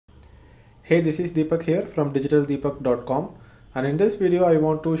Hey, this is Deepak here from digitaldeepak.com, and in this video I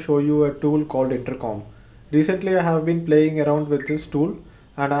want to show you a tool called Intercom. Recently I have been playing around with this tool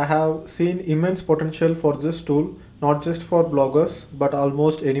and I have seen immense potential for this tool, not just for bloggers but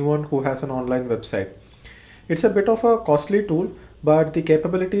almost anyone who has an online website. It's a bit of a costly tool, but the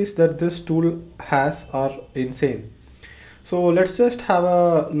capabilities that this tool has are insane. So let's just have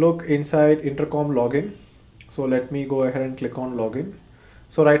a look inside Intercom login. So let me go ahead and click on login.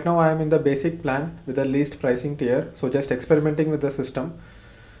 So right now I am in the basic plan with the least pricing tier. So just experimenting with the system.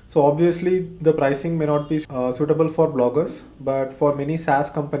 So obviously the pricing may not be suitable for bloggers, but for many SaaS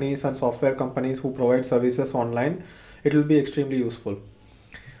companies and software companies who provide services online, it will be extremely useful.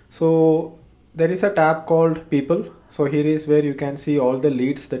 So there is a tab called people. So here is where you can see all the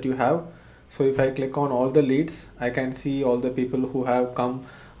leads that you have. So if I click on all the leads, I can see all the people who have come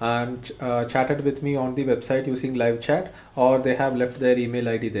and chatted with me on the website using live chat, or they have left their email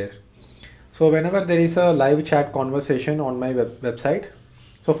ID there. So whenever there is a live chat conversation on my website,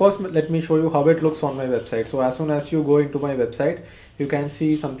 so first let me show you how it looks on my website. So as soon as you go into my website, you can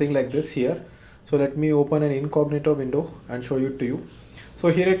see something like this here. So let me open an incognito window and show it to you. So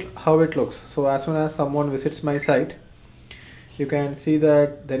here how it looks. So as soon as someone visits my site, you can see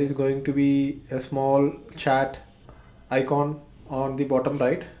that there is going to be a small chat icon on the bottom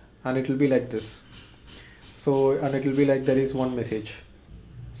right, and it will be like this. So and it will be like there is one message.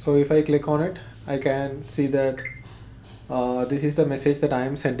 So if I click on it, I can see that this is the message that I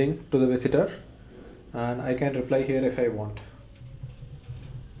am sending to the visitor, and I can reply here if I want.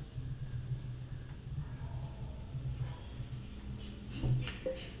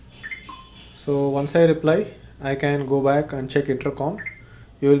 So once I reply, I can go back and check Intercom.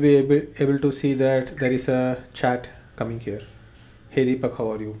 You will be able to see that there is a chat coming here. Hey Deepak, how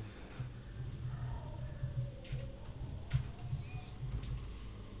are you?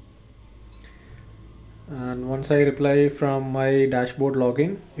 And once I reply from my dashboard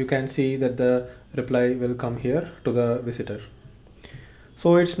login, you can see that the reply will come here to the visitor.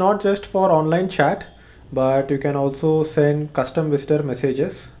 So it's not just for online chat, but you can also send custom visitor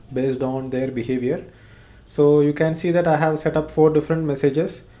messages based on their behavior. So you can see that I have set up 4 different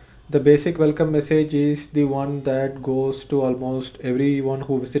messages. The basic welcome message is the one that goes to almost everyone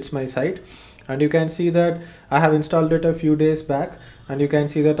who visits my site, and you can see that I have installed it a few days back, and you can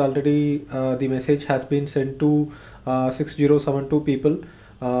see that already the message has been sent to 6072 people.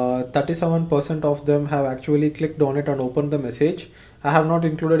 37% of them have actually clicked on it and opened the message. I have not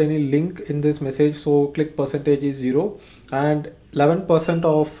included any link in this message, so click percentage is 0, and 11%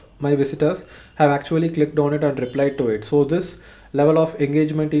 of my visitors have actually clicked on it and replied to it. So this level of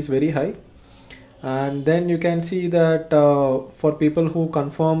engagement is very high. And then you can see that for people who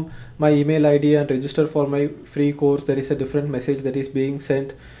confirm my email ID and register for my free course, there is a different message that is being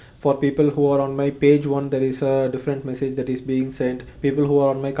sent. For people who are on my page 1, there is a different message that is being sent. People who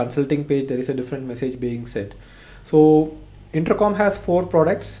are on my consulting page, there is a different message being sent. So Intercom has 4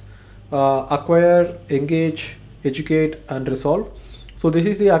 products: acquire, engage, educate, and resolve. So this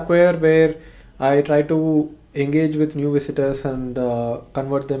is the acquire, where I try to engage with new visitors and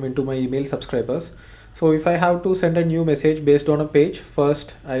convert them into my email subscribers. So if I have to send a new message based on a page,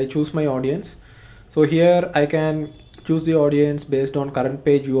 first I choose my audience. So here I can choose the audience based on current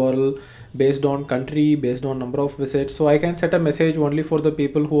page URL, based on country, based on number of visits. So I can set a message only for the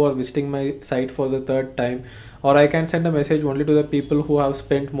people who are visiting my site for the 3rd time, or I can send a message only to the people who have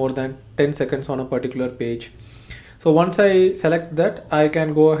spent more than 10 seconds on a particular page. So once I select that, I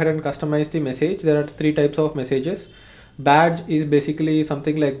can go ahead and customize the message. There are 3 types of messages. Badge is basically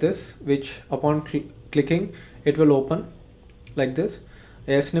something like this, which upon clicking, it will open like this.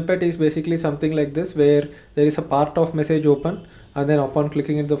 A snippet is basically something like this, where there is a part of message open, and then upon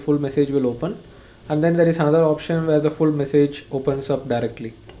clicking it, the full message will open. And then there is another option where the full message opens up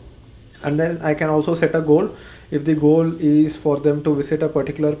directly. And then I can also set a goal. If the goal is for them to visit a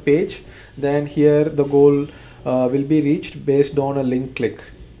particular page, then here the goal will be reached based on a link click.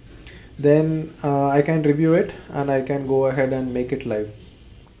 Then I can review it and I can go ahead and make it live.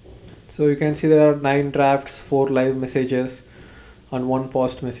 So you can see there are 9 drafts, 4 live messages, and 1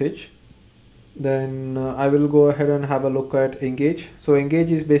 post message. Then I will go ahead and have a look at engage. So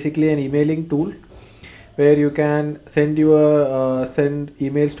engage is basically an emailing tool where you can send send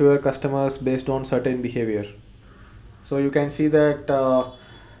emails to your customers based on certain behavior. So you can see that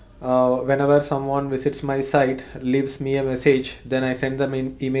whenever someone visits my site, leaves me a message, then I send them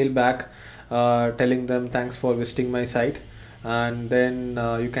an email back telling them thanks for visiting my site. And then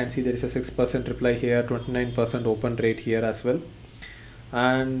you can see there is a 6% reply here, 29% open rate here as well.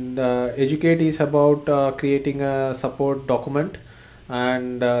 And educate is about creating a support document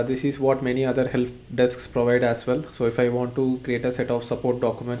and this is what many other help desks provide as well. So if I want to create a set of support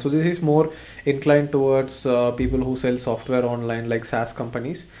documents, so this is more inclined towards people who sell software online, like SaaS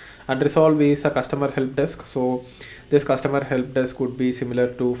companies. And Resolve is a customer help desk. So this customer help desk would be similar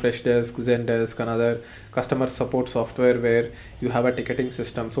to Freshdesk, Zendesk, and other customer support software where you have a ticketing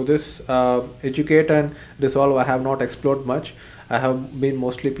system. So this Educate and Resolve I have not explored much. I have been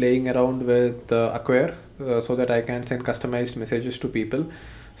mostly playing around with Acquire so that I can send customized messages to people.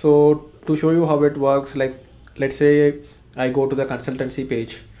 So to show you how it works, like let's say I go to the consultancy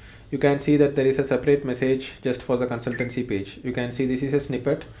page, you can see that there is a separate message just for the consultancy page. You can see this is a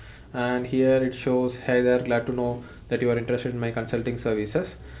snippet, and here it shows, hey there, glad to know that you are interested in my consulting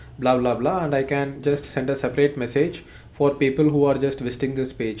services, blah blah blah, and I can just send a separate message for people who are just visiting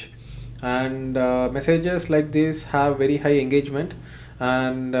this page. And messages like this have very high engagement,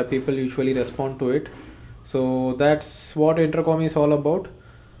 and people usually respond to it. So that's what Intercom is all about.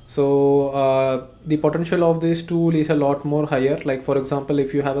 So the potential of this tool is a lot more higher. Like for example,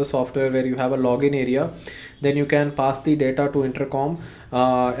 if you have a software where you have a login area, then you can pass the data to Intercom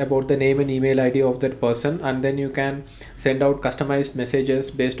about the name and email ID of that person, and then you can send out customized messages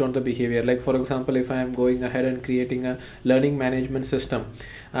based on the behavior. Like for example, if I am going ahead and creating a learning management system,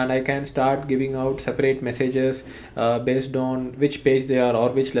 and I can start giving out separate messages based on which page they are or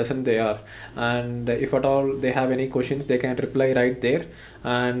which lesson they are, and if at all they have any questions, they can reply right there.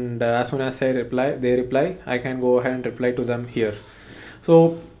 And as soon as they reply, I can go ahead and reply to them here.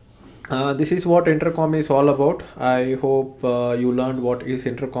 So this is what Intercom is all about. I hope you learned what is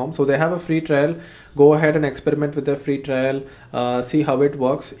Intercom. So they have a free trial. Go ahead and experiment with the free trial. See how it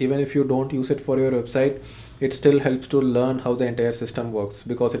works. Even if you don't use it for your website, it still helps to learn how the entire system works,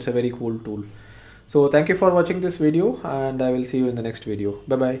 because it's a very cool tool. So thank you for watching this video, and I will see you in the next video.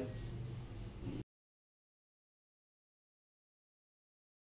 Bye bye.